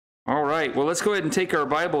right. Well, let's go ahead and take our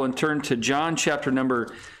Bible and turn to John chapter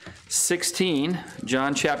number 16.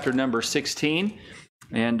 John chapter number 16.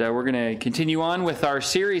 And we're going to continue on with our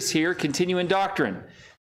series here, Continuing Doctrine.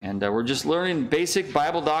 And we're just learning basic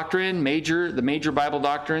Bible doctrine, the major Bible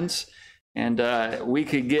doctrines. And we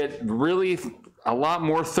could get really a lot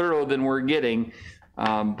more thorough than we're getting.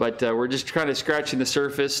 But we're just kind of scratching the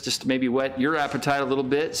surface just to maybe whet your appetite a little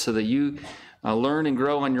bit so that you learn and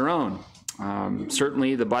grow on your own.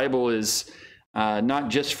 Certainly the Bible is not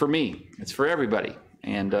just for me, it's for everybody.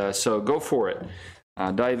 And so go for it.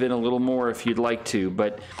 Dive in a little more if you'd like to.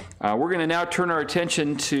 But we're going to now turn our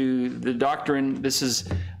attention to the doctrine.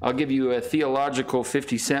 I'll give you a theological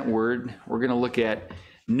 50-cent word. We're going to look at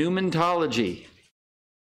pneumatology.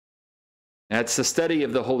 That's the study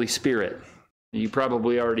of the Holy Spirit. You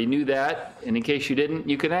probably already knew that, and in case you didn't,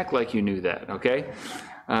 you can act like you knew that, okay?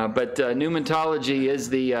 But pneumatology is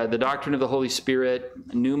the doctrine of the Holy Spirit.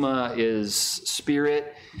 Pneuma is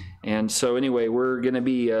spirit. And so anyway, we're going to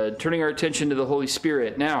be turning our attention to the Holy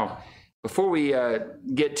Spirit. Now, before we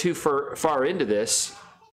get too far into this,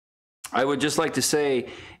 I would just like to say,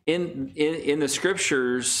 in the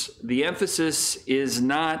Scriptures, the emphasis is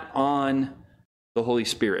not on the Holy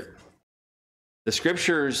Spirit. The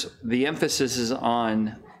Scriptures, the emphasis is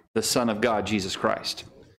on the Son of God, Jesus Christ.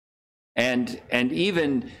 And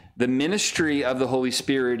even the ministry of the Holy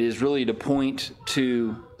Spirit is really to point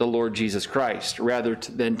to the Lord Jesus Christ rather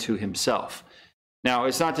than to himself. Now,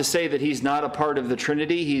 it's not to say that he's not a part of the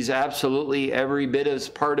Trinity. He's absolutely every bit as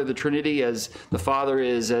part of the Trinity as the Father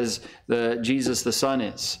is, as Jesus the Son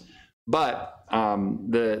is. But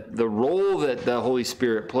the role that the Holy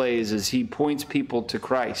Spirit plays is he points people to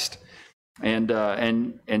Christ. And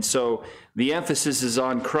so the emphasis is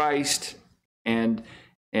on Christ, and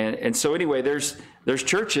so anyway, there's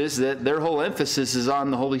churches that their whole emphasis is on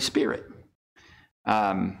the Holy Spirit,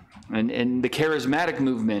 and the charismatic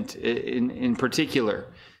movement in particular,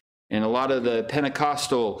 and a lot of the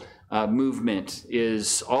Pentecostal movement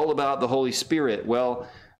is all about the Holy Spirit. Well,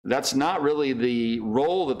 that's not really the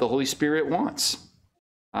role that the Holy Spirit wants.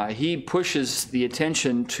 He pushes the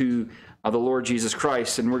attention to the Lord Jesus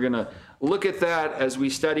Christ, and we're going to look at that as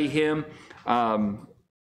we study him.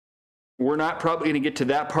 We're not probably going to get to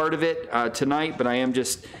that part of it tonight, but I am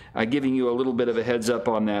just giving you a little bit of a heads up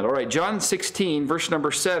on that. All right, John 16, verse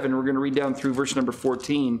number 7, we're going to read down through verse number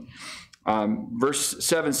 14. Verse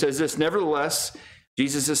 7 says this, "Nevertheless,"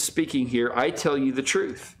 Jesus is speaking here, "I tell you the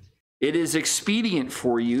truth. It is expedient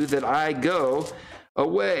for you that I go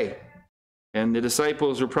away." And the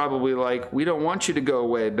disciples were probably like, "We don't want you to go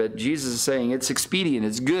away." But Jesus is saying, it's expedient,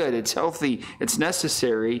 it's good, it's healthy, it's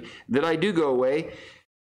necessary that I do go away.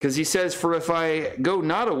 Because he says, "For if I go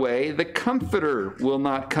not away, the Comforter will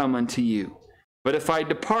not come unto you. But if I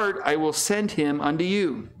depart, I will send him unto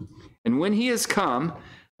you. And when he is come,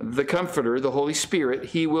 the Comforter, the Holy Spirit,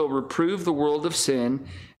 he will reprove the world of sin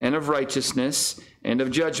and of righteousness and of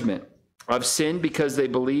judgment. Of sin, because they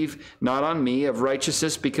believe not on me. Of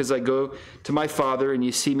righteousness, because I go to my Father, and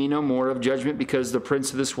you see me no more. Of judgment, because the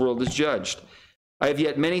prince of this world is judged. I have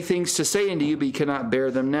yet many things to say unto you, but you cannot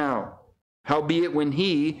bear them now. Howbeit, when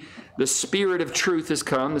he, the Spirit of truth, is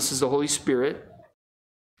come," this is the Holy Spirit,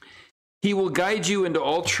 "he will guide you into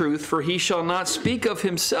all truth, for he shall not speak of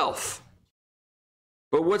himself.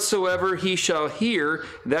 But whatsoever he shall hear,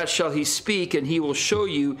 that shall he speak, and he will show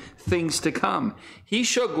you things to come. He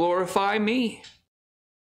shall glorify me.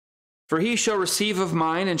 For he shall receive of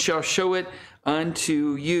mine, and shall show it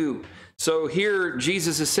unto you." So here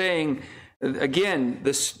Jesus is saying, again,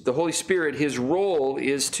 the Holy Spirit, his role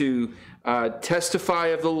is to testify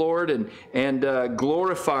of the Lord and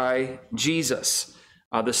glorify Jesus,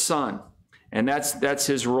 the Son. And that's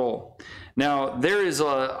his role. Now, there is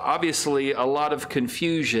obviously a lot of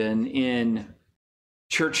confusion in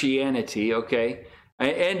churchianity, okay,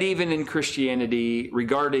 and even in Christianity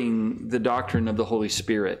regarding the doctrine of the Holy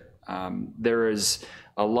Spirit. There is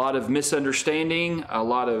a lot of misunderstanding, a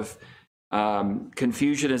lot of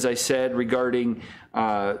confusion, as I said, regarding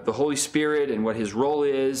the Holy Spirit and what his role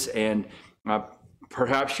is. And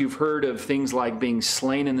perhaps you've heard of things like being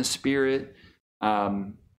slain in the Spirit,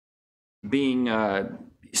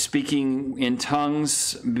 speaking in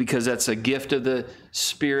tongues, because that's a gift of the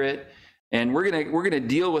Spirit. And we're gonna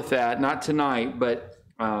deal with that, not tonight, but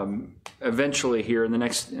eventually here in the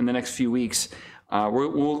next few weeks.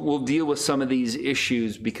 We'll deal with some of these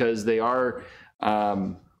issues because they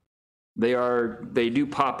do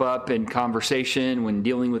pop up in conversation when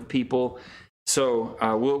dealing with people. So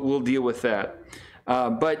we'll deal with that.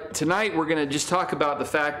 But tonight we're going to just talk about the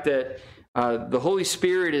fact that the Holy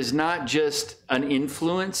Spirit is not just an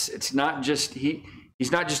influence. It's not just, he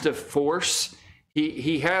He's not just a force.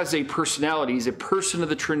 He has a personality. He's a person of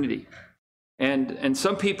the Trinity. And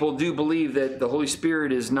some people do believe that the Holy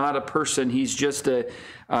Spirit is not a person. He's just a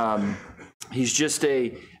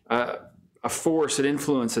force, an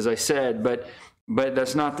influence, as I said. But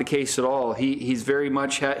that's not the case at all. He very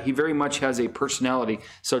much has a personality.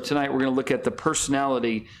 So tonight we're going to look at the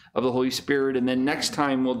personality of the Holy Spirit, and then next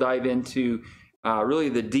time we'll dive into really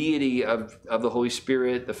the deity of the Holy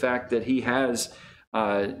Spirit, the fact that he has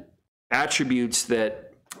attributes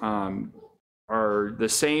that are the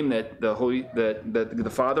same that the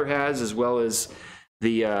Father has, as well as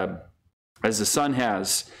the Son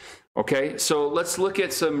has. Okay, so let's look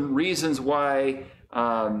at some reasons why,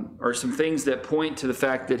 or some things that point to the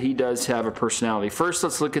fact that he does have a personality. First,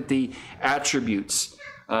 let's look at the attributes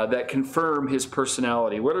that confirm his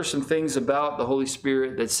personality. What are some things about the Holy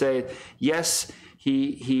Spirit that say, yes,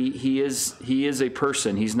 he is a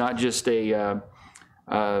person. He's not just a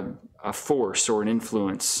force or an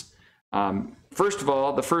influence. First of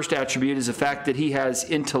all, the first attribute is the fact that he has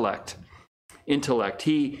intellect.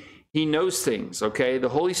 He knows things, okay? The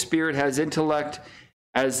Holy Spirit has intellect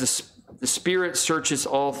as the Spirit searches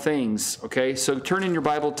all things, okay? So turn in your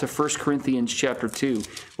Bible to 1 Corinthians chapter 2.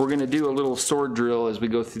 We're going to do a little sword drill as we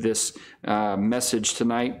go through this message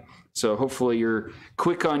tonight. So hopefully you're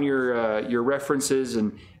quick on your references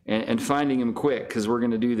and finding them quick, because we're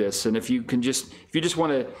going to do this. And if you just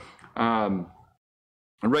want to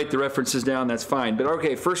write the references down, that's fine. But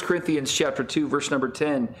okay, 1 Corinthians chapter 2, verse number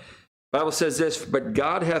 10, the Bible says this: "But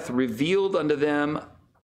God hath revealed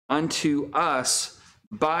unto us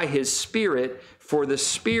by his Spirit, for the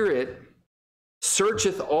Spirit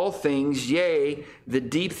searcheth all things, yea, the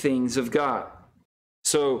deep things of God."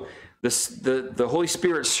 So the Holy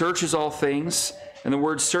Spirit searches all things, and the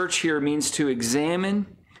word search here means to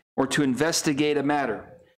examine or to investigate a matter.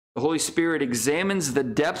 The Holy Spirit examines the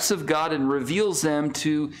depths of God and reveals them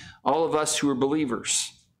to all of us who are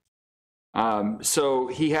believers. So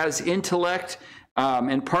he has intellect,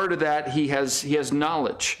 and part of that, he has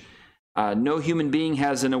knowledge. No human being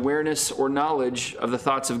has an awareness or knowledge of the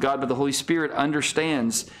thoughts of God, but the Holy Spirit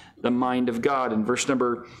understands the mind of God. In verse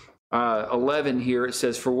number 11 here, it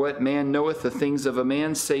says, "For what man knoweth the things of a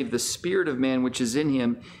man, save the spirit of man which is in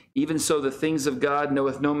him? Even so the things of God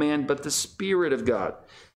knoweth no man, but the Spirit of God."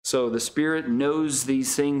 So the Spirit knows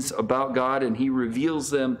these things about God, and he reveals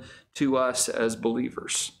them to us as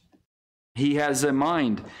believers. He has a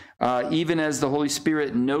mind. Even as the Holy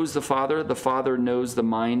Spirit knows the Father knows the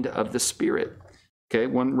mind of the Spirit. Okay,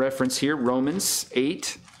 one reference here, Romans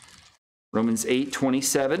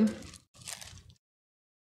 8:27.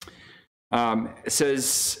 It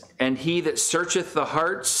says, "And he that searcheth the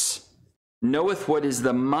hearts knoweth what is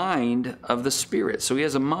the mind of the Spirit." So he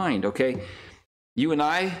has a mind, okay? You and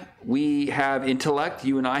I, we have intellect.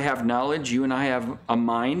 You and I have knowledge. You and I have a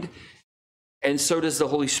mind. And so does the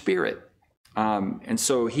Holy Spirit. And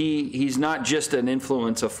so he's not just an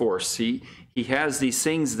influence, a force. He has these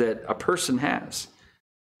things that a person has.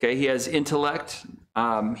 Okay, he has intellect.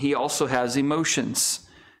 He also has emotions.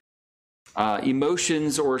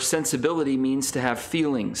 Emotions or sensibility means to have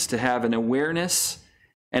feelings, to have an awareness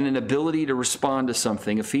and an ability to respond to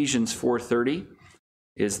something. Ephesians 4:30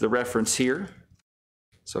 is the reference here.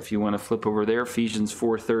 So if you want to flip over there, Ephesians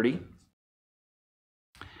 4:30.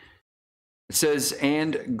 It says,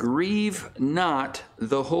 "And grieve not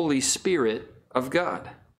the Holy Spirit of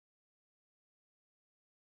God."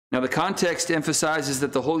 Now the context emphasizes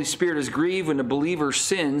that the Holy Spirit is grieved when a believer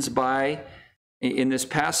sins by, in this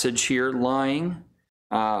passage here, lying,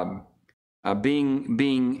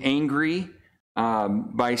 being angry,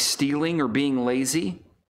 by stealing or being lazy.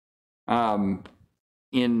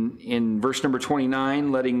 In verse number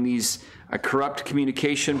 29, letting these corrupt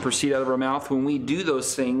communication proceed out of our mouth. When we do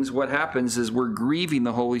those things, what happens is we're grieving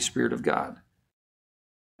the Holy Spirit of God.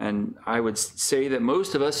 And I would say that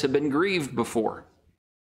most of us have been grieved before.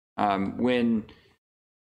 When,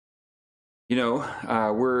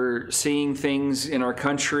 we're seeing things in our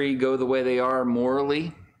country go the way they are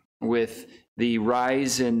morally, with the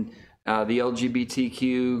rise in the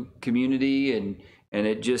LGBTQ community and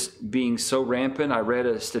it just being so rampant. I read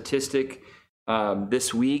a statistic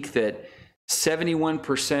this week that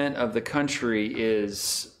 71% of the country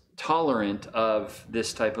is tolerant of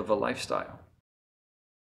this type of a lifestyle.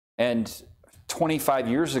 And 25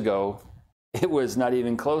 years ago, it was not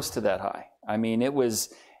even close to that high. I mean, it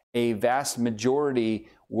was a vast majority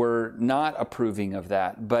were not approving of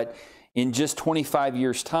that. But in just 25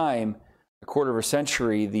 years' time, a quarter of a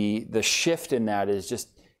century, the shift in that is just,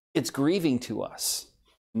 it's grieving to us.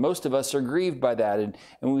 Most of us are grieved by that. And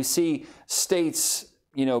we see states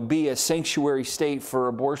be a sanctuary state for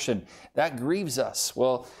abortion. That grieves us.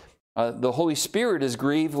 Well, the Holy Spirit is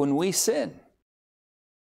grieved when we sin.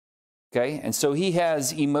 Okay, and so he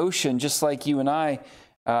has emotion just like you and I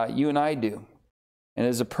do. And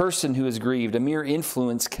as a person who is grieved, a mere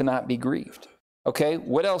influence cannot be grieved. Okay,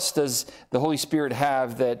 what else does the Holy Spirit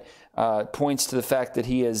have that points to the fact that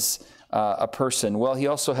he is a person? Well, he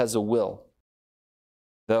also has a will.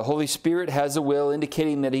 The Holy Spirit has a will,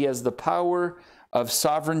 indicating that he has the power of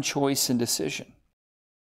sovereign choice and decision.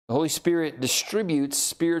 The Holy Spirit distributes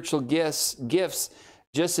spiritual gifts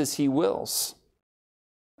just as he wills.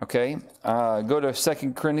 Okay, go to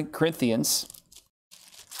 2 Corinthians,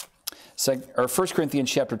 or 1 Corinthians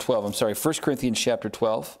chapter 12. I'm sorry, 1 Corinthians chapter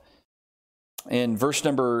 12. In verse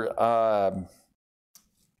number,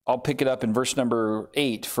 I'll pick it up in verse number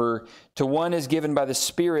 8. For to one is given by the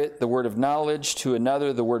Spirit the word of knowledge, to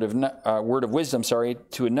another the word of wisdom,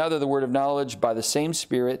 to another the word of knowledge by the same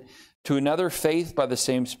Spirit, to another faith by the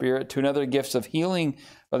same Spirit, to another gifts of healing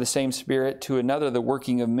by the same Spirit, to another the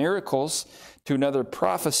working of miracles, to another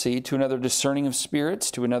prophecy, to another discerning of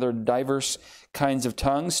spirits, to another diverse kinds of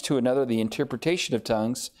tongues, to another the interpretation of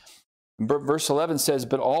tongues. Verse 11 says,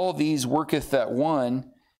 but all these worketh that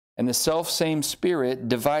one, and the selfsame Spirit,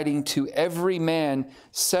 dividing to every man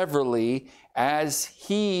severally as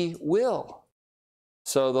he will.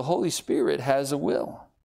 So the Holy Spirit has a will.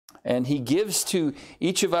 And he gives to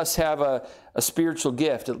each of us have a spiritual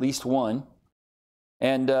gift, at least one.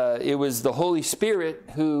 And it was the Holy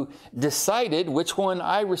Spirit who decided which one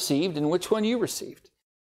I received and which one you received.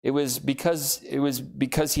 It was because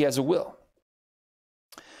he has a will.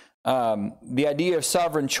 The idea of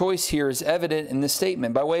sovereign choice here is evident in this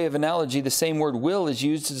statement. By way of analogy, the same word will is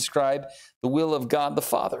used to describe the will of God the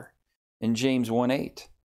Father in James 1:8.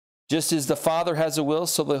 Just as the Father has a will,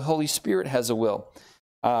 so the Holy Spirit has a will.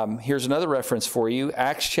 Here's another reference for you,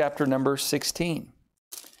 Acts chapter number 16.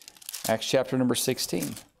 Acts chapter number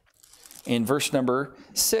 16. In verse number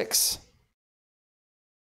 6.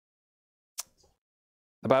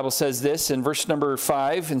 The Bible says this in verse number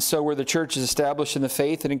 5, and so were the churches established in the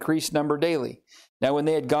faith and increased number daily. Now when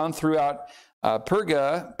they had gone throughout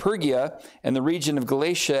Phrygia and the region of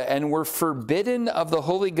Galatia, and were forbidden of the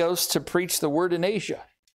Holy Ghost to preach the word in Asia.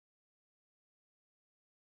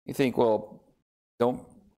 You think, well, don't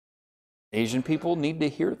Asian people need to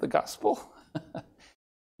hear the gospel?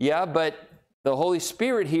 Yeah, but the Holy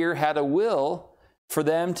Spirit here had a will for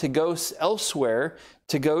them to go elsewhere,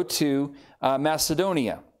 to go to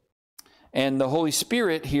Macedonia. And the Holy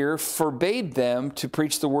Spirit here forbade them to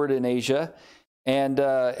preach the word in Asia. And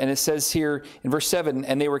it says here in verse 7,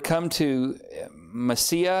 and they were come to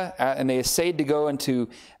Mysia, and they essayed to go into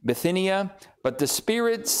Bithynia, but the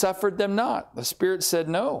Spirit suffered them not. The Spirit said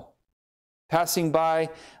no. Passing by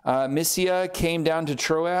Mysia, came down to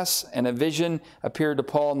Troas, and a vision appeared to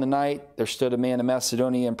Paul in the night. There stood a man in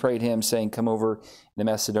Macedonia and prayed him, saying, come over to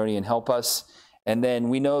Macedonia and help us. And then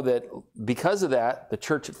we know that because of that, the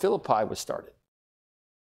church at Philippi was started.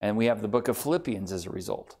 And we have the book of Philippians as a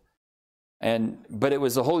result. But it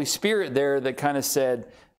was the Holy Spirit there that kind of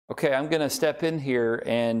said, okay, I'm going to step in here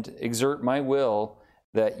and exert my will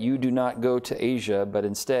that you do not go to Asia, but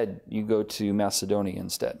instead you go to Macedonia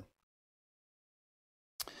instead.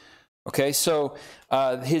 Okay, so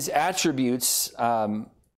his attributes,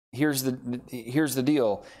 here's the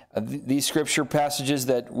deal. These scripture passages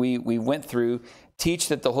that we went through teach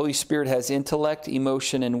that the Holy Spirit has intellect,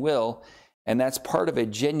 emotion, and will, and that's part of a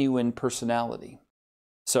genuine personality.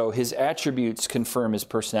 So his attributes confirm his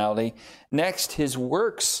personality. Next, his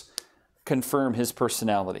works confirm his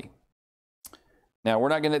personality. Now, we're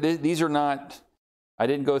not going to, these are not, I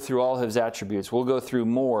didn't go through all his attributes. We'll go through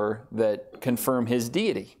more that confirm his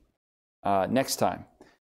deity next time.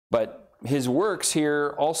 But his works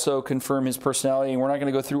here also confirm his personality, and we're not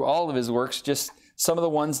going to go through all of his works, just some of the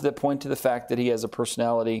ones that point to the fact that he has a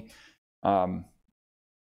personality. All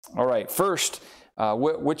right, first,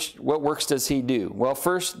 what works does he do? Well,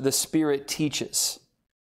 first, the Spirit teaches.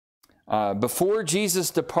 Before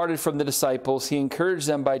Jesus departed from the disciples, he encouraged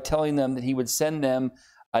them by telling them that he would send them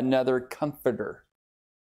another comforter.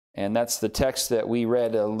 And that's the text that we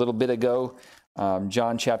read a little bit ago,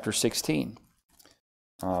 John chapter 16.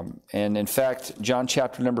 And in fact, John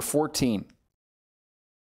chapter number 14,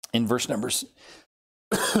 in verse numbers,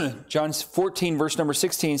 John 14, verse number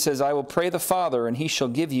 16 says, I will pray the Father, and he shall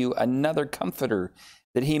give you another comforter,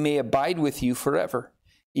 that he may abide with you forever.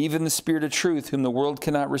 Even the Spirit of truth, whom the world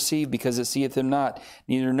cannot receive, because it seeth him not,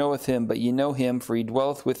 neither knoweth him, but ye know him, for he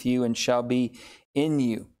dwelleth with you and shall be in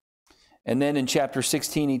you. And then in chapter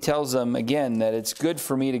 16, he tells them again that it's good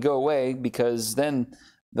for me to go away, because then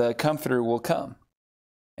the Comforter will come.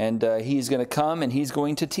 and he's going to come and he's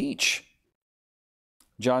going to teach.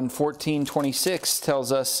 John 14:26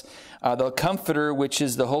 tells us, the Comforter, which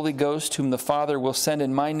is the Holy Ghost, whom the Father will send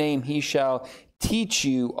in my name, he shall teach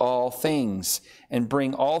you all things, and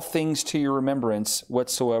bring all things to your remembrance,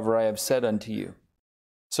 whatsoever I have said unto you.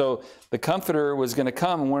 So the Comforter was going to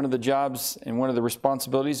come, and one of the jobs and one of the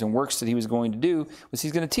responsibilities and works that he was going to do was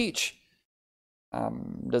he's going to teach.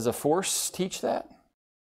 Does a force teach that?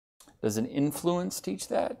 Does an influence teach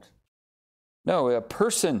that? No, a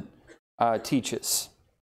person teaches.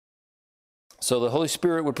 So the Holy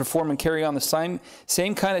Spirit would perform and carry on the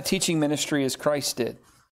same kind of teaching ministry as Christ did.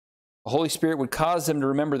 The Holy Spirit would cause them to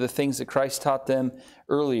remember the things that Christ taught them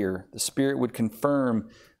earlier. The Spirit would confirm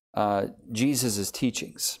Jesus'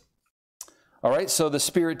 teachings. All right, so the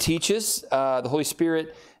Spirit teaches. The Holy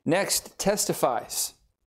Spirit next testifies.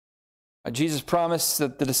 Jesus promised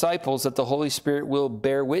that the disciples that the Holy Spirit will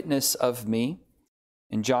bear witness of me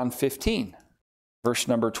in John 15, verse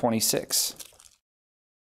number 26.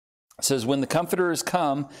 It says, when the Comforter is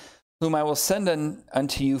come, whom I will send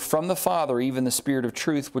unto you from the Father, even the Spirit of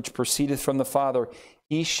truth, which proceedeth from the Father,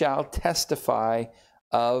 he shall testify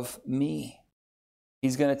of me.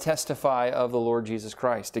 He's going to testify of the Lord Jesus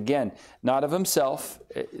Christ. Again, not of himself.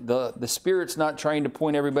 The Spirit's not trying to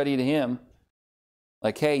point everybody to him.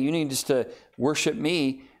 Like, hey, you need just to worship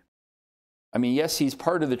me. I mean, yes, he's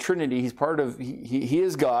part of the Trinity. He's part of, he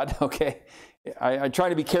is God, okay? I try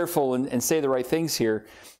to be careful and say the right things here.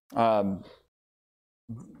 But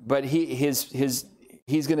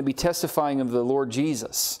he's going to be testifying of the Lord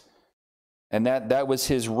Jesus. And that was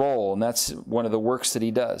his role, and that's one of the works that he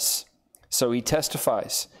does. So he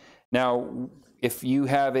testifies. Now, if you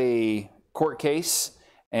have a court case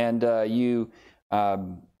and you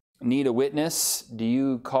need a witness, do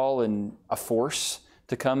you call in a force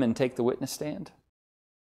to come and take the witness stand?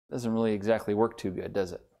 Doesn't really exactly work too good,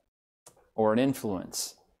 does it? Or an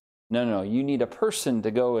influence. No. You need a person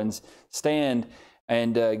to go and stand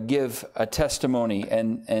and give a testimony,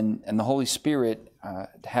 and the Holy Spirit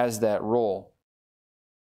has that role.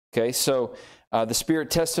 Okay, so the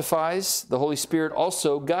Spirit testifies. The Holy Spirit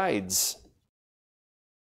also guides.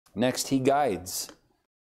 Next, he guides.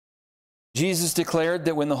 Jesus declared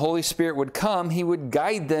that when the Holy Spirit would come, he would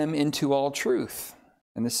guide them into all truth.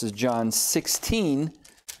 And this is John 16,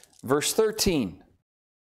 verse 13.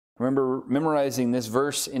 I remember memorizing this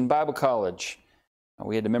verse in Bible college.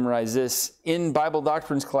 We had to memorize this in Bible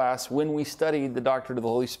doctrines class when we studied the doctrine of the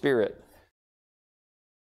Holy Spirit.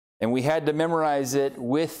 And we had to memorize it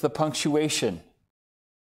with the punctuation.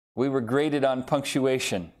 We were graded on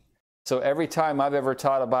punctuation. So every time I've ever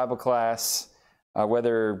taught a Bible class,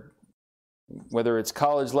 whether it's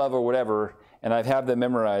college level or whatever, and I've had them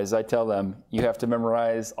memorize, I tell them, you have to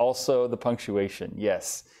memorize also the punctuation.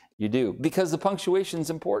 Yes, you do, because the punctuation is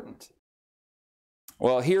important.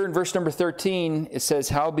 Well, here in verse number 13, it says,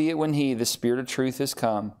 howbeit when he, the Spirit of truth, is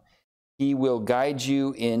come, he will guide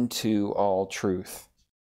you into all truth.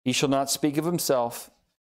 He shall not speak of himself.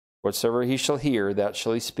 Whatsoever he shall hear, that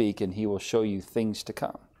shall he speak, and he will show you things to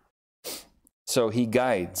come. So he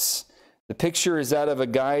guides. The picture is that of a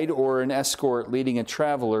guide or an escort leading a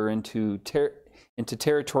traveler into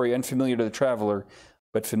territory unfamiliar to the traveler,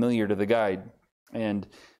 but familiar to the guide. And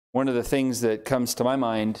one of the things that comes to my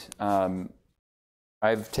mind,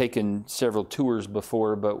 I've taken several tours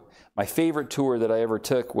before, but my favorite tour that I ever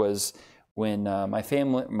took was when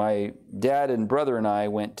my dad and brother and I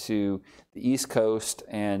went to the East Coast,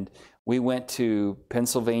 and we went to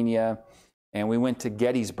Pennsylvania, and we went to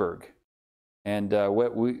Gettysburg. And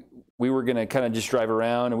we were going to kind of just drive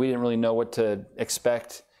around, and we didn't really know what to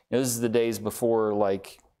expect. You know, this is the days before,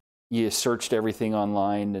 like, you searched everything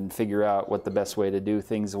online and figure out what the best way to do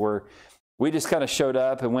things were. We just kind of showed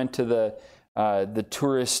up and went to the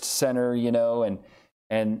tourist center, you know,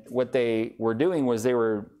 and what they were doing was they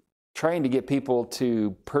were trying to get people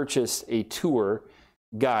to purchase a tour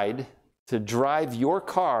guide to drive your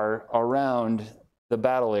car around the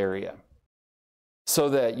battle area, so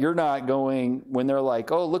that you're not going when they're like,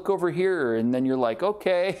 oh, look over here, and then you're like,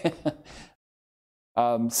 okay.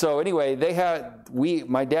 So anyway,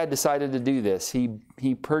 my dad decided to do this.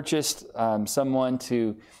 He purchased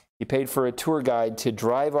he paid for a tour guide to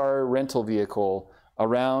drive our rental vehicle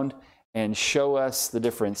around and show us the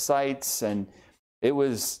different sites, and it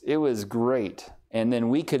was great. And then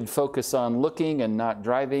we could focus on looking and not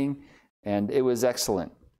driving, and it was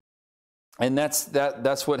excellent. And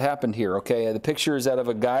that's what happened here, okay? The picture is that of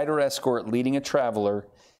a guide or escort leading a traveler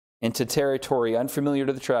into territory unfamiliar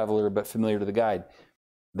to the traveler, but familiar to the guide.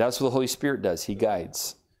 That's what the Holy Spirit does. He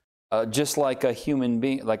guides. Just like a human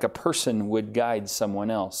being, like a person would guide someone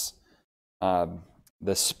else.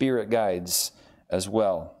 The Spirit guides as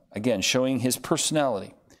well. Again, showing his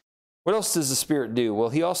personality. What else does the Spirit do? Well,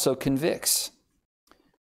 he also convicts.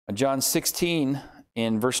 John 16,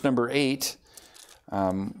 in verse number 8,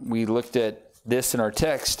 we looked at this in our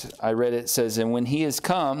text. I read it says, and when he is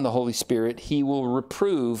come, the Holy Spirit, he will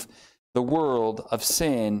reprove the world of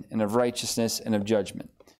sin and of righteousness and of judgment.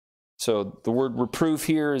 So the word reprove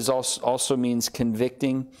here is also means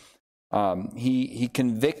convicting. He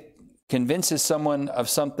convinces someone of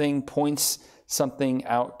something, points something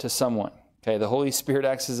out to someone. Okay, the Holy Spirit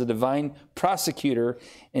acts as a divine prosecutor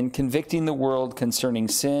in convicting the world concerning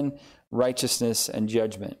sin, righteousness, and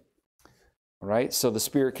judgment. All right, so the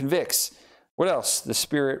Spirit convicts. What else? The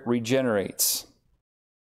Spirit regenerates.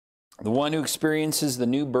 The one who experiences the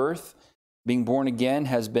new birth, being born again,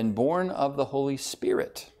 has been born of the Holy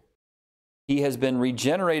Spirit. He has been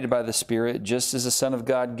regenerated by the Spirit, just as the Son of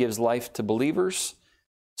God gives life to believers,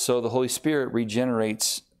 so the Holy Spirit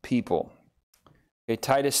regenerates people. Okay,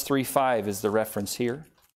 Titus 3:5 is the reference here.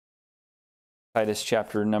 Titus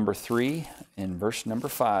chapter number 3 and verse number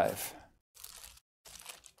 5.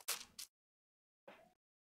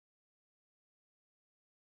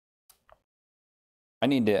 I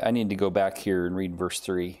need to go back here and read verse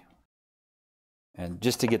 3. And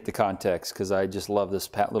just to get the context, because I just love this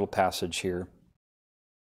little passage here.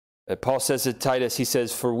 Paul says to Titus, he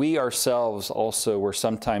says, for we ourselves also were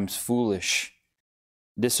sometimes foolish,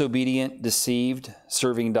 disobedient, deceived,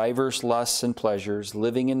 serving diverse lusts and pleasures,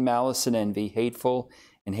 living in malice and envy, hateful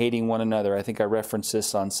and hating one another. I think I referenced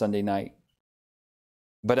this on Sunday night.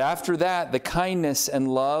 But after that, the kindness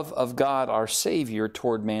and love of God, our Savior,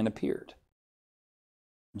 toward man appeared.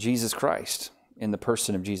 Jesus Christ, in the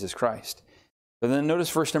person of Jesus Christ. But then notice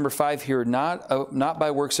verse number 5 here, not by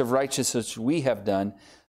works of righteousness we have done,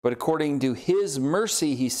 but according to his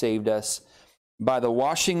mercy he saved us by the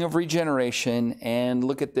washing of regeneration, and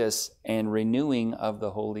look at this, and renewing of the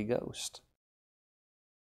Holy Ghost.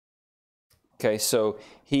 Okay, so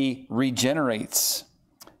he regenerates.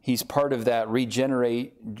 He's part of that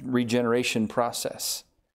regeneration process.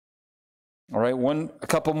 All right, a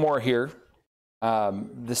couple more here.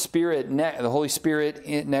 The Holy Spirit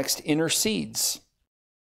next intercedes.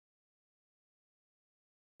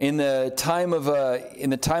 In the time of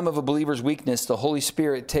a believer's weakness, the Holy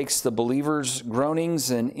Spirit takes the believer's groanings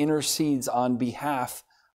and intercedes on behalf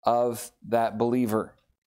of that believer.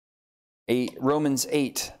 Romans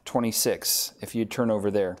 8:26, if you turn over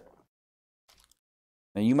there.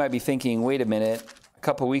 Now you might be thinking, wait a minute, a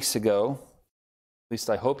couple weeks ago, at least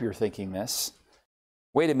I hope you're thinking this.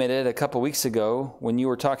 Wait a minute, a couple weeks ago, when you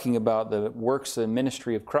were talking about the works and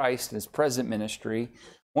ministry of Christ and his present ministry,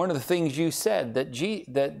 one of the things you said that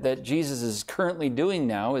Jesus is currently doing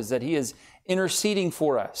now is that he is interceding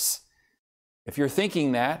for us. If you're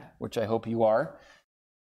thinking that, which I hope you are,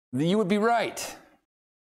 then you would be right.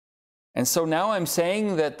 And so now I'm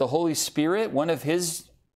saying that the Holy Spirit, one of his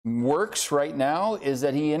works right now is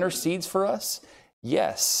that he intercedes for us?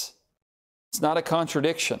 Yes. It's not a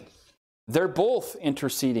contradiction. They're both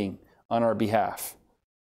interceding on our behalf.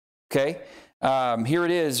 Okay? Here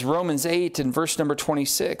it is, Romans 8 and verse number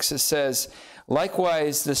 26. It says,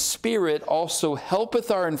 likewise, the Spirit also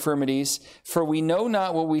helpeth our infirmities, for we know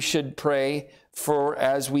not what we should pray for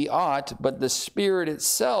as we ought, but the Spirit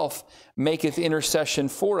itself maketh intercession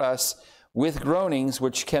for us with groanings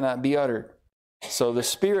which cannot be uttered. So the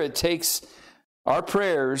Spirit takes our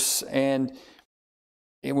prayers, and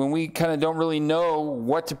when we kind of don't really know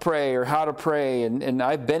what to pray or how to pray, and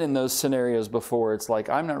I've been in those scenarios before, it's like,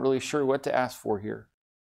 I'm not really sure what to ask for here.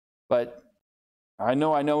 But I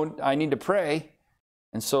know I need to pray.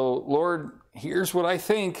 And so, Lord, here's what I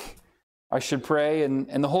think I should pray.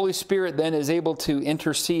 And the Holy Spirit then is able to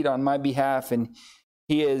intercede on my behalf, and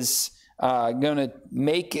he is going to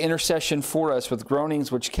make intercession for us with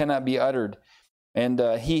groanings which cannot be uttered. And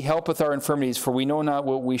he helpeth our infirmities, for we know not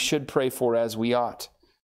what we should pray for as we ought.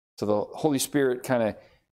 So the Holy Spirit kind of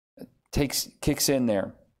kicks in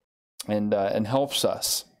there and helps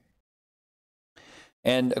us.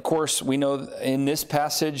 And of course, we know in this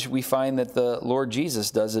passage, we find that the Lord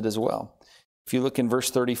Jesus does it as well. If you look in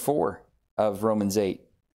verse 34 of Romans 8,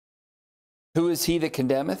 who is he that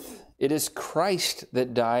condemneth? It is Christ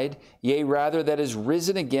that died, yea, rather that is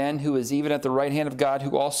risen again, who is even at the right hand of God,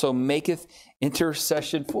 who also maketh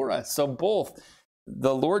intercession for us. So both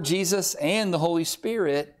the Lord Jesus and the Holy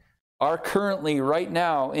Spirit are currently right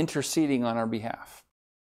now interceding on our behalf.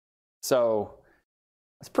 So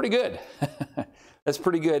that's pretty good. That's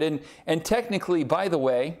pretty good. And technically, by the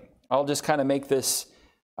way, I'll just kind of make this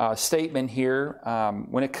statement here.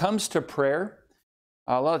 When it comes to prayer,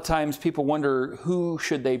 a lot of times people wonder, who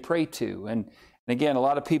should they pray to? And again, a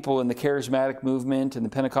lot of people in the charismatic movement and the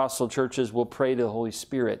Pentecostal churches will pray to the Holy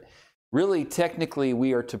Spirit. Really, technically,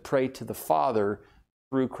 we are to pray to the Father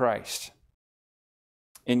through Christ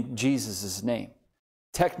in Jesus' name.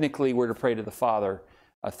 Technically, we're to pray to the Father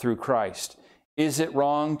through Christ. Is it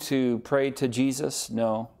wrong to pray to Jesus?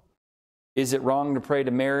 No. Is it wrong to pray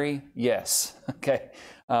to Mary? Yes. Okay.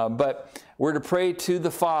 But we're to pray to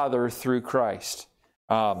the Father through Christ.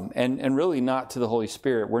 And really not to the Holy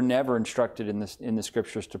Spirit. We're never instructed in the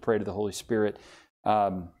Scriptures to pray to the Holy Spirit.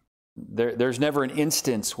 There's never an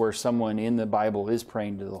instance where someone in the Bible is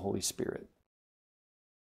praying to the Holy Spirit.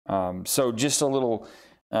 So just a little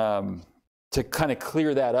to kind of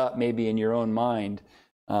clear that up maybe in your own mind,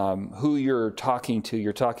 who you're talking to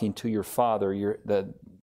your Father,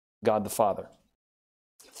 God the Father,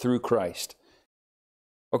 through Christ.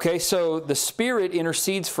 Okay, so the Spirit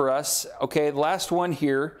intercedes for us. Okay, the last one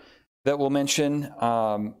here that we'll mention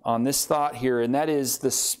on this thought here, and that is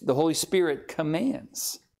the Holy Spirit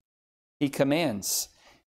commands. He commands.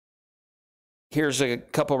 Here's a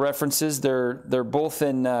couple references. They're both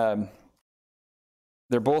in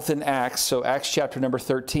Acts. So Acts chapter number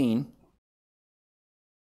 13.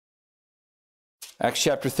 Acts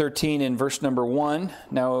chapter 13 and verse number 1.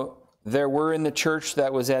 Now, there were in the church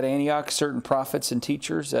that was at Antioch certain prophets and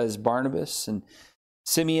teachers, as Barnabas and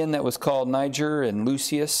Simeon that was called Niger, and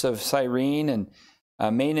Lucius of Cyrene, and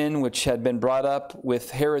Manaen, which had been brought up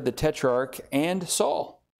with Herod the Tetrarch, and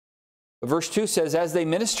Saul. Verse 2 says, as they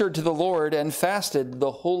ministered to the Lord and fasted,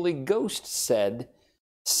 the Holy Ghost said,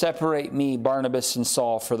 separate me, Barnabas and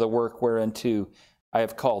Saul, for the work whereunto I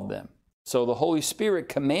have called them. So the Holy Spirit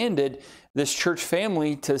commanded this church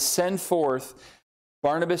family to send forth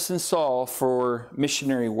Barnabas and Saul for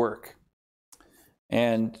missionary work.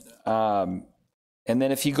 And then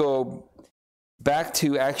if you go back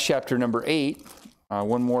to Acts chapter number 8,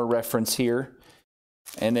 one more reference here.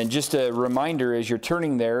 And then just a reminder as you're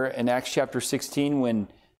turning there in Acts chapter 16,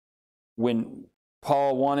 when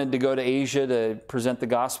Paul wanted to go to Asia to present the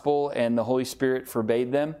gospel and the Holy Spirit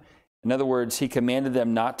forbade them. In other words, he commanded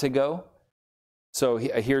them not to go. So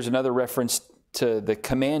here's another reference to the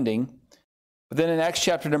commanding. But then in Acts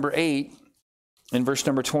chapter number 8, in verse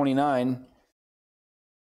number 29,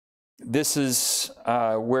 this is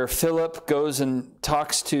where Philip goes and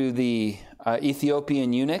talks to the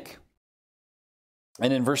Ethiopian eunuch.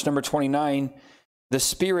 And in verse number 29, the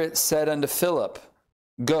Spirit said unto Philip,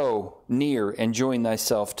 go near and join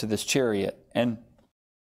thyself to this chariot. And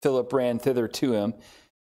Philip ran thither to him.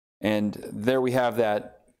 And there we have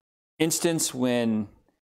that instance when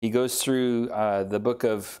he goes through the book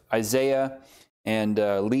of Isaiah and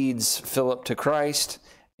leads Philip to Christ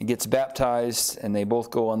and gets baptized, and they both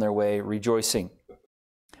go on their way rejoicing.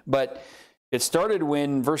 But it started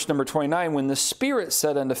when, verse number 29, when the Spirit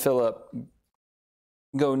said unto Philip,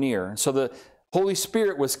 go near. So the Holy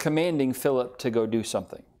Spirit was commanding Philip to go do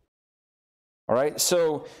something. All right,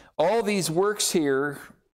 so all these works here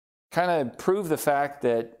kind of prove the fact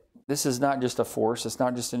that this is not just a force, it's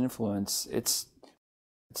not just an influence, it's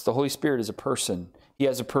the Holy Spirit is a person. He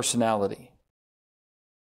has a personality.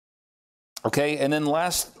 Okay, and then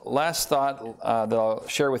last thought that I'll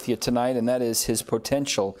share with you tonight, and that is his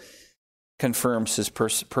potential confirms his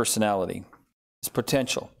personality. His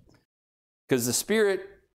potential. Because the Spirit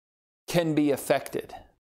can be affected.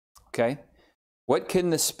 Okay? What can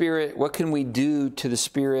we do to the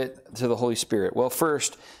Spirit, to the Holy Spirit? Well,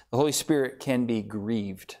 first, the Holy Spirit can be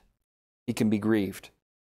grieved. He can be grieved.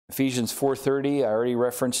 Ephesians 4:30, I already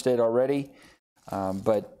referenced it already,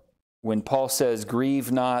 but when Paul says,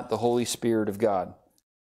 grieve not the Holy Spirit of God,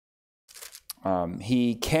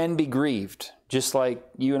 he can be grieved, just like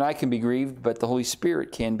you and I can be grieved, but the Holy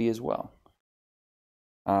Spirit can be as well.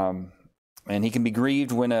 And he can be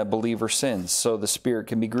grieved when a believer sins, so the Spirit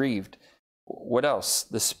can be grieved. What else?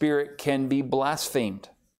 The Spirit can be blasphemed.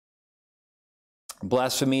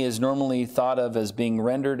 Blasphemy is normally thought of as being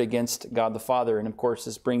rendered against God the Father, and of course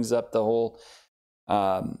this brings up the whole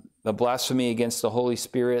the blasphemy against the Holy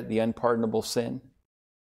Spirit, the unpardonable sin.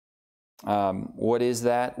 What is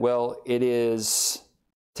that? Well, it is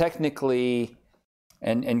technically,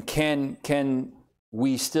 and can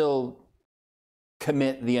we still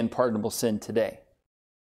commit the unpardonable sin today?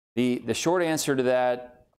 The short answer to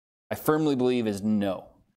that, I firmly believe, is no.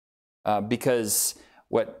 Because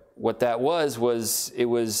what that was it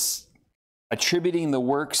was attributing the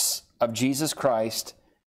works of Jesus Christ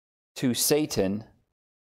to Satan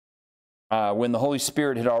when the Holy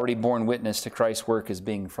Spirit had already borne witness to Christ's work as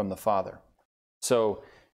being from the Father. So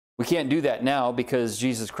we can't do that now because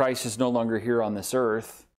Jesus Christ is no longer here on this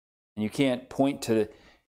earth, and you can't point to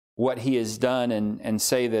what he has done and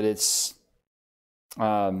say that it's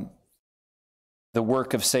the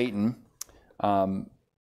work of Satan.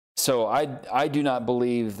 So I do not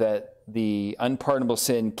believe that the unpardonable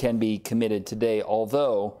sin can be committed today,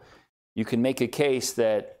 although you can make a case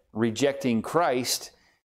that rejecting Christ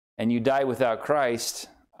and you die without Christ,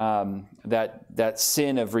 that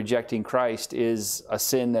sin of rejecting Christ is a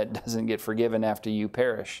sin that doesn't get forgiven after you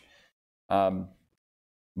perish.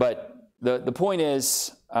 But the point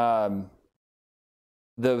is,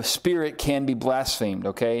 the Spirit can be blasphemed,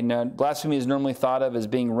 okay? Now, blasphemy is normally thought of as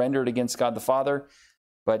being rendered against God the Father,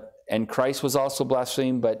 and Christ was also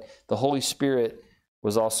blasphemed, but the Holy Spirit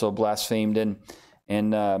was also blasphemed. And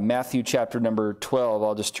Matthew chapter number 12,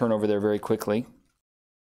 I'll just turn over there very quickly.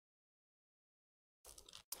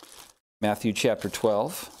 Matthew chapter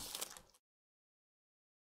 12,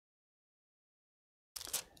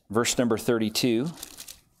 verse number 32.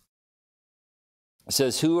 It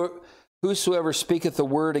says, Whosoever speaketh a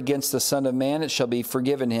word against the Son of Man, it shall be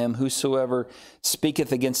forgiven him. Whosoever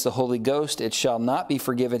speaketh against the Holy Ghost, it shall not be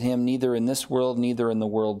forgiven him, neither in this world, neither in the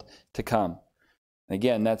world to come.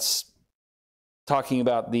 Again, that's talking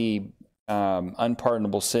about the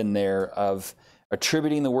unpardonable sin there of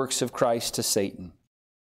attributing the works of Christ to Satan.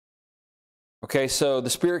 Okay, so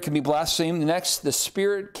the Spirit can be blasphemed. Next, the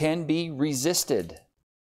Spirit can be resisted.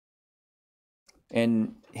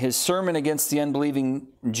 In his sermon against the unbelieving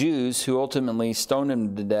Jews who ultimately stoned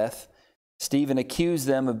him to death, Stephen accused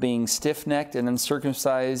them of being stiff-necked and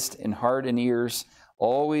uncircumcised in heart and ears,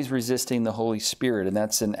 always resisting the Holy Spirit. And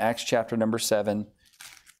that's in Acts chapter number 7,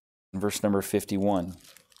 verse number 51.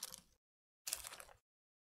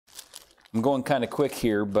 I'm going kind of quick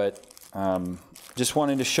here, but just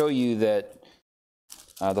wanted to show you that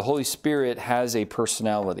the Holy Spirit has a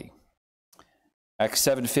personality. Acts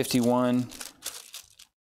 7:51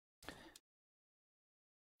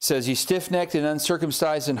 says, "Ye stiff-necked and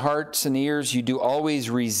uncircumcised in hearts and ears, you do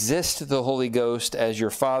always resist the Holy Ghost, as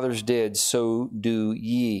your fathers did, so do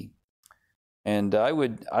ye." And I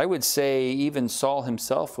would say even Saul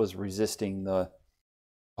himself was resisting the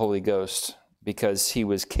Holy Ghost because he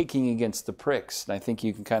was kicking against the pricks. And I think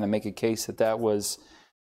you can kind of make a case that that was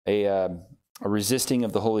a resisting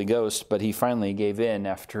of the Holy Ghost, but he finally gave in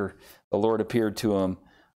after the Lord appeared to him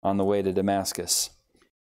on the way to Damascus.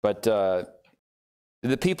 But did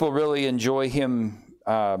the people really enjoy him,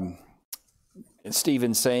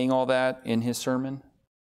 Stephen saying all that in his sermon?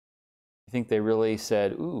 I think they really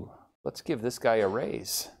said, ooh, let's give this guy a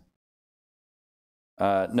raise.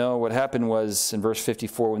 No, what happened was in verse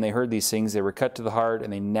 54, when they heard these things, they were cut to the heart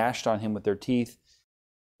and they gnashed on him with their teeth.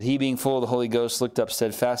 He, being full of the Holy Ghost, looked up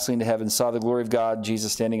steadfastly into heaven, saw the glory of God,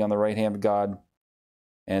 Jesus standing on the right hand of God.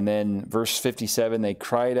 And then verse 57, they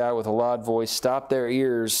cried out with a loud voice, stopped their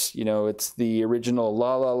ears. You know, it's the original,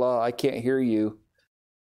 la, la, la, I can't hear you.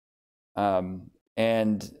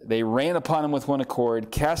 And they ran upon him with one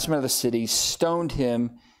accord, cast him out of the city, stoned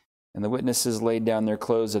him, and the witnesses laid down their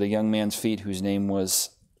clothes at a young man's feet whose name was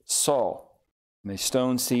Saul. And they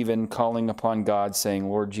stoned Stephen, calling upon God, saying,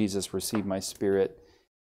 Lord Jesus, receive my spirit.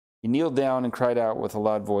 He kneeled down and cried out with a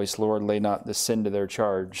loud voice, Lord, lay not this sin to their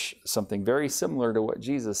charge. Something very similar to what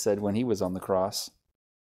Jesus said when he was on the cross.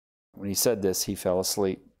 When he said this, he fell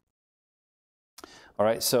asleep. All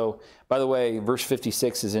right, so, by the way, verse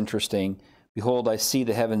 56 is interesting. Behold, I see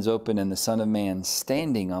the heavens open and the Son of Man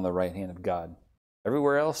standing on the right hand of God.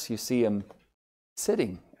 Everywhere else, you see him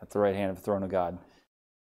sitting at the right hand of the throne of God.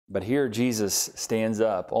 But here, Jesus stands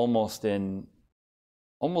up almost in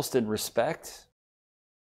respect.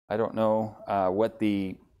 I don't know what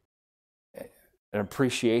an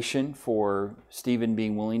appreciation for Stephen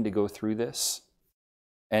being willing to go through this,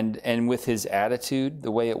 and with his attitude,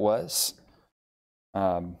 the way it was,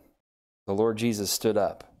 the Lord Jesus stood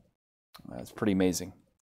up. That's pretty amazing.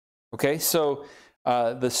 Okay, so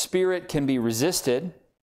the Spirit can be resisted.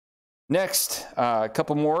 Next, a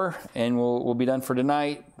couple more, and we'll be done for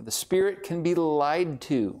tonight. The Spirit can be lied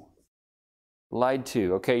to. Lied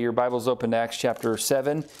to. Okay, your Bible's open to Acts chapter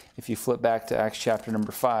 7. If you flip back to Acts chapter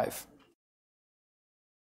number 5.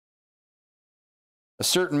 A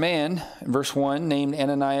certain man, in verse 1, named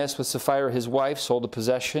Ananias with Sapphira his wife, sold a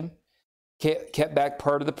possession, kept back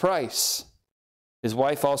part of the price. His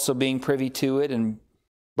wife also being privy to it, and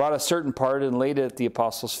brought a certain part and laid it at the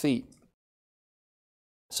apostles' feet.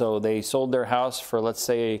 So they sold their house for, let's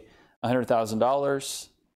say, $100,000,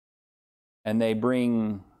 and they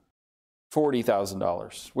bring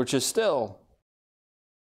 $40,000, which is still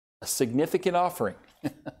a significant offering.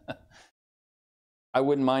 I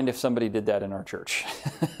wouldn't mind if somebody did that in our church.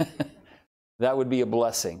 That would be a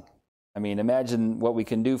blessing. I mean, imagine what we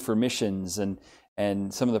can do for missions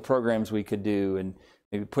and some of the programs we could do. And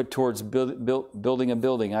maybe put towards building a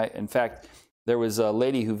building. In fact, there was a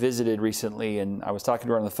lady who visited recently, and I was talking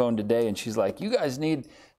to her on the phone today, and she's like, you guys need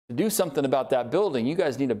to do something about that building. You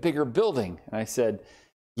guys need a bigger building. And I said,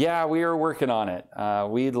 yeah, we are working on it.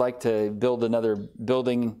 We'd like to build another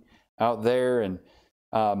building out there. And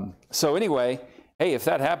so anyway, hey, if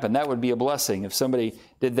that happened, that would be a blessing if somebody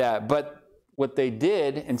did that. But what they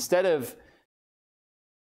did, instead of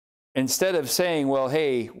saying, well,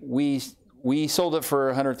 hey, we sold it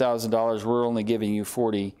for $100,000, we're only giving you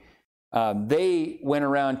 40, they went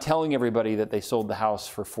around telling everybody that they sold the house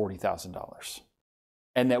for $40,000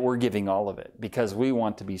 and that we're giving all of it because we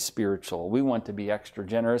want to be spiritual. We want to be extra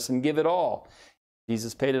generous and give it all.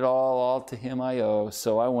 Jesus paid it all to him I owe,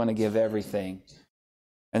 so I want to give everything.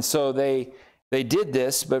 And so they did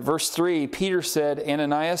this, but verse 3, Peter said,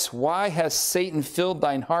 Ananias, why has Satan filled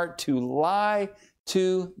thine heart to lie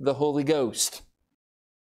to the Holy Ghost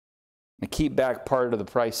and keep back part of the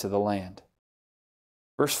price of the land?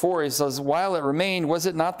 Verse 4, he says, while it remained, was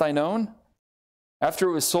it not thine own? After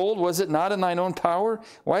it was sold, was it not in thine own power?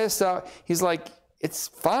 Why hast thou? He's like, it's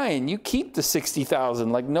fine. You keep the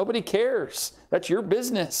 60,000. Like, nobody cares. That's your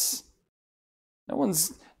business.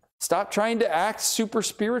 Stop trying to act super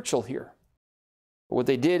spiritual here. But what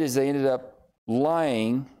they did is they ended up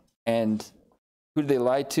lying. And who did they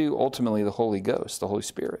lie to? Ultimately, the Holy Ghost, the Holy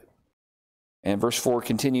Spirit. And verse 4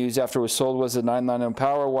 continues, after it was sold, was it not in thine own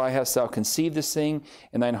power? Why hast thou conceived this thing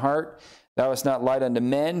in thine heart? Thou hast not lied unto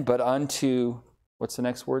men, but unto, what's the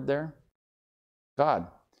next word there? God.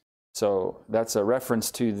 So that's a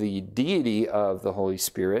reference to the deity of the Holy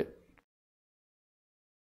Spirit.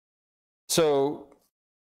 So,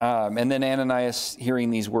 and then Ananias,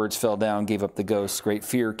 hearing these words, fell down, gave up the ghost. Great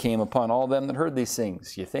fear came upon all them that heard these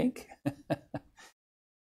things, you think?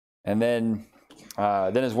 And then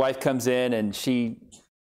his wife comes in, and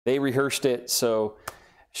they rehearsed it. So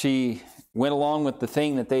she went along with the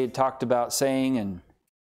thing that they had talked about saying, and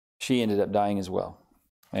she ended up dying as well.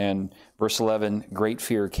 And verse 11, great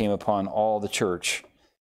fear came upon all the church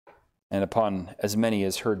and upon as many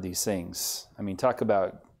as heard these things. I mean, talk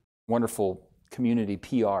about wonderful community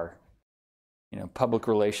PR, public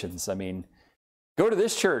relations. I mean, go to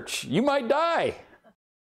this church, you might die.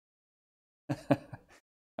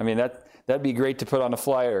 I mean, that'd be great to put on a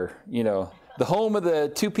flyer, the home of the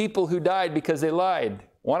 2 people who died because they lied.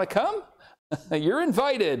 Want to come? You're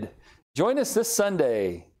invited. Join us this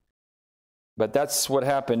Sunday. But that's what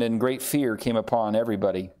happened, and great fear came upon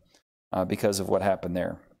everybody because of what happened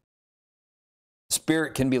there.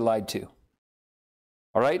 Spirit can be lied to.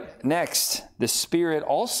 All right, next, the Spirit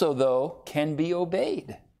also, though, can be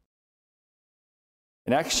obeyed.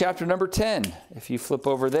 In Acts chapter number 10, if you flip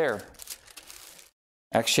over there.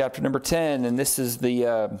 Acts chapter number 10, and this is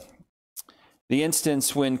the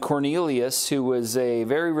instance when Cornelius, who was a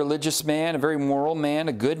very religious man, a very moral man,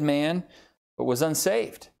 a good man, but was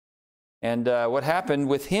unsaved. And what happened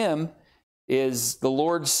with him is the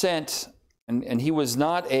Lord sent, and he was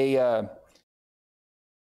not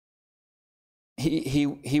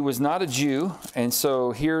he was not a Jew, and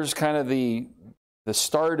so here's kind of the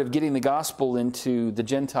start of getting the gospel into the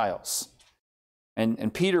Gentiles.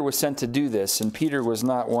 And Peter was sent to do this, and Peter was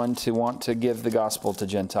not one to want to give the gospel to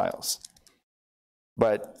Gentiles.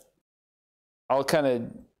 But I'll kind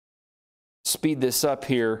of speed this up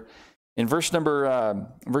here. In verse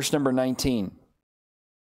number 19,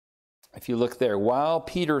 if you look there, while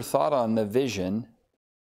Peter thought on the vision,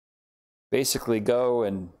 basically go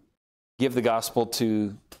and give the gospel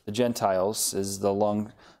to the Gentiles is the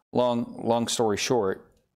long story short.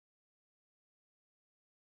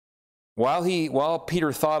 While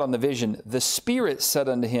Peter thought on the vision, the Spirit said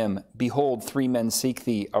unto him, behold, 3 men seek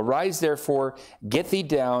thee. Arise therefore, get thee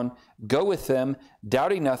down, go with them,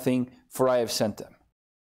 doubting nothing, for I have sent them.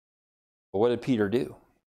 But what did Peter do?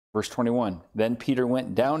 Verse 21, then Peter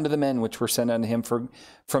went down to the men which were sent unto him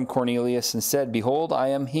from Cornelius, and said, behold, I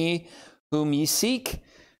am he whom ye seek.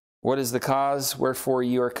 What is the cause wherefore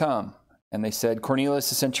ye are come? And they said, Cornelius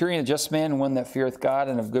the centurion, a just man, one that feareth God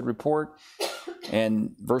and of good report.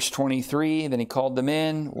 And verse 23, then he called them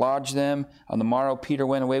in, lodged them. On the morrow Peter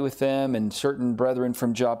went away with them, and certain brethren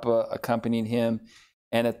from Joppa accompanied him.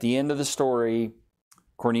 And at the end of the story,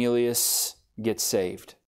 Cornelius gets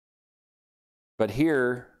saved. But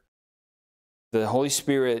here, the Holy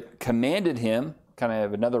Spirit commanded him, kind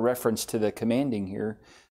of another reference to the commanding here,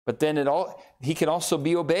 but then he can also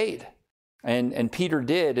be obeyed. And Peter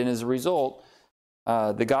did, and as a result,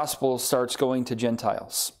 the gospel starts going to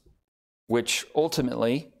Gentiles, which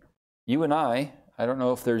ultimately, you and I don't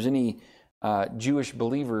know if there's any Jewish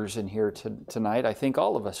believers in here tonight. I think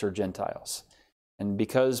all of us are Gentiles. And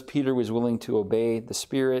because Peter was willing to obey the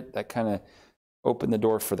Spirit, that kind of opened the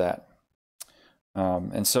door for that.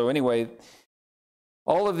 And so anyway,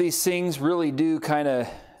 all of these things really do kind of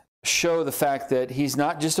show the fact that he's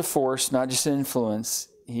not just a force, not just an influence.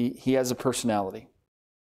 He has a personality.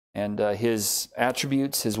 And his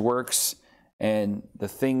attributes, his works, and the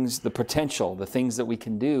things, the potential, the things that we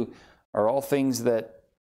can do are all things that,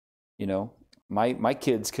 you know, my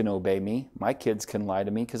kids can obey me. My kids can lie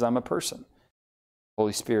to me because I'm a person.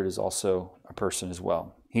 Holy Spirit is also a person as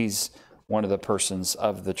well. He's one of the persons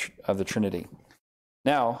of the Trinity.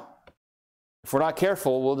 Now, if we're not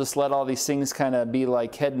careful, we'll just let all these things kind of be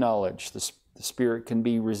like head knowledge. The Spirit can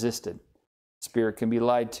be resisted. The Spirit can be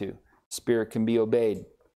lied to. The Spirit can be obeyed.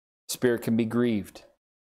 The Spirit can be grieved.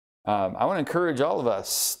 I want to encourage all of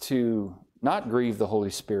us to not grieve the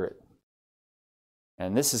Holy Spirit.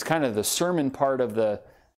 And this is kind of the sermon part of the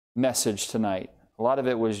message tonight. A lot of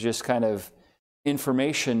it was just kind of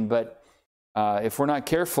information, but if we're not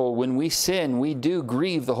careful, when we sin, we do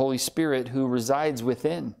grieve the Holy Spirit who resides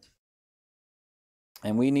within.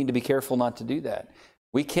 And we need to be careful not to do that.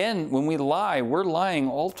 We can, when we lie, we're lying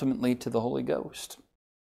ultimately to the Holy Ghost.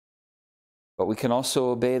 But we can also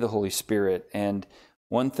obey the Holy Spirit. And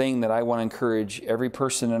one thing that I want to encourage every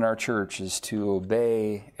person in our church is to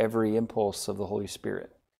obey every impulse of the Holy Spirit.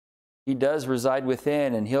 He does reside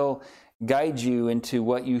within, and He'll guide you into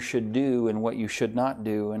what you should do and what you should not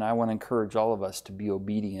do. And I want to encourage all of us to be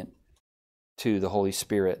obedient to the Holy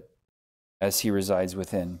Spirit as He resides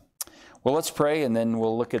within. Well, let's pray, and then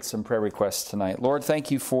we'll look at some prayer requests tonight. Lord,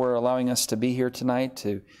 thank you for allowing us to be here tonight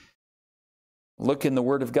to look in the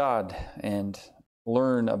Word of God and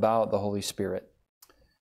learn about the Holy Spirit.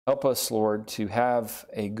 Help us, Lord, to have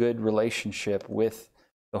a good relationship with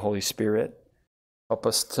the Holy Spirit. Help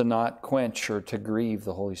us to not quench or to grieve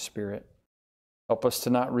the Holy Spirit. Help us to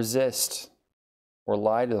not resist or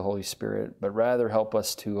lie to the Holy Spirit, but rather help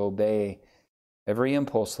us to obey every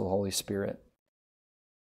impulse of the Holy Spirit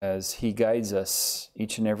as He guides us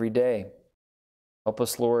each and every day. Help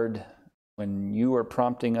us, Lord, when you are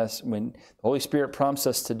prompting us, when the Holy Spirit prompts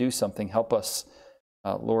us to do something, help us,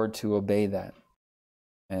 Lord, to obey that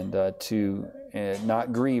and to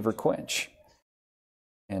not grieve or quench.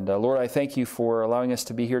 And Lord, I thank you for allowing us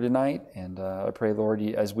to be here tonight. And I pray, Lord,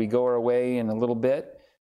 as we go our way in a little bit,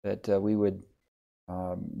 that we would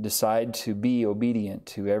decide to be obedient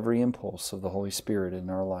to every impulse of the Holy Spirit in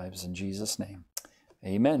our lives. In Jesus' name,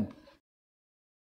 amen.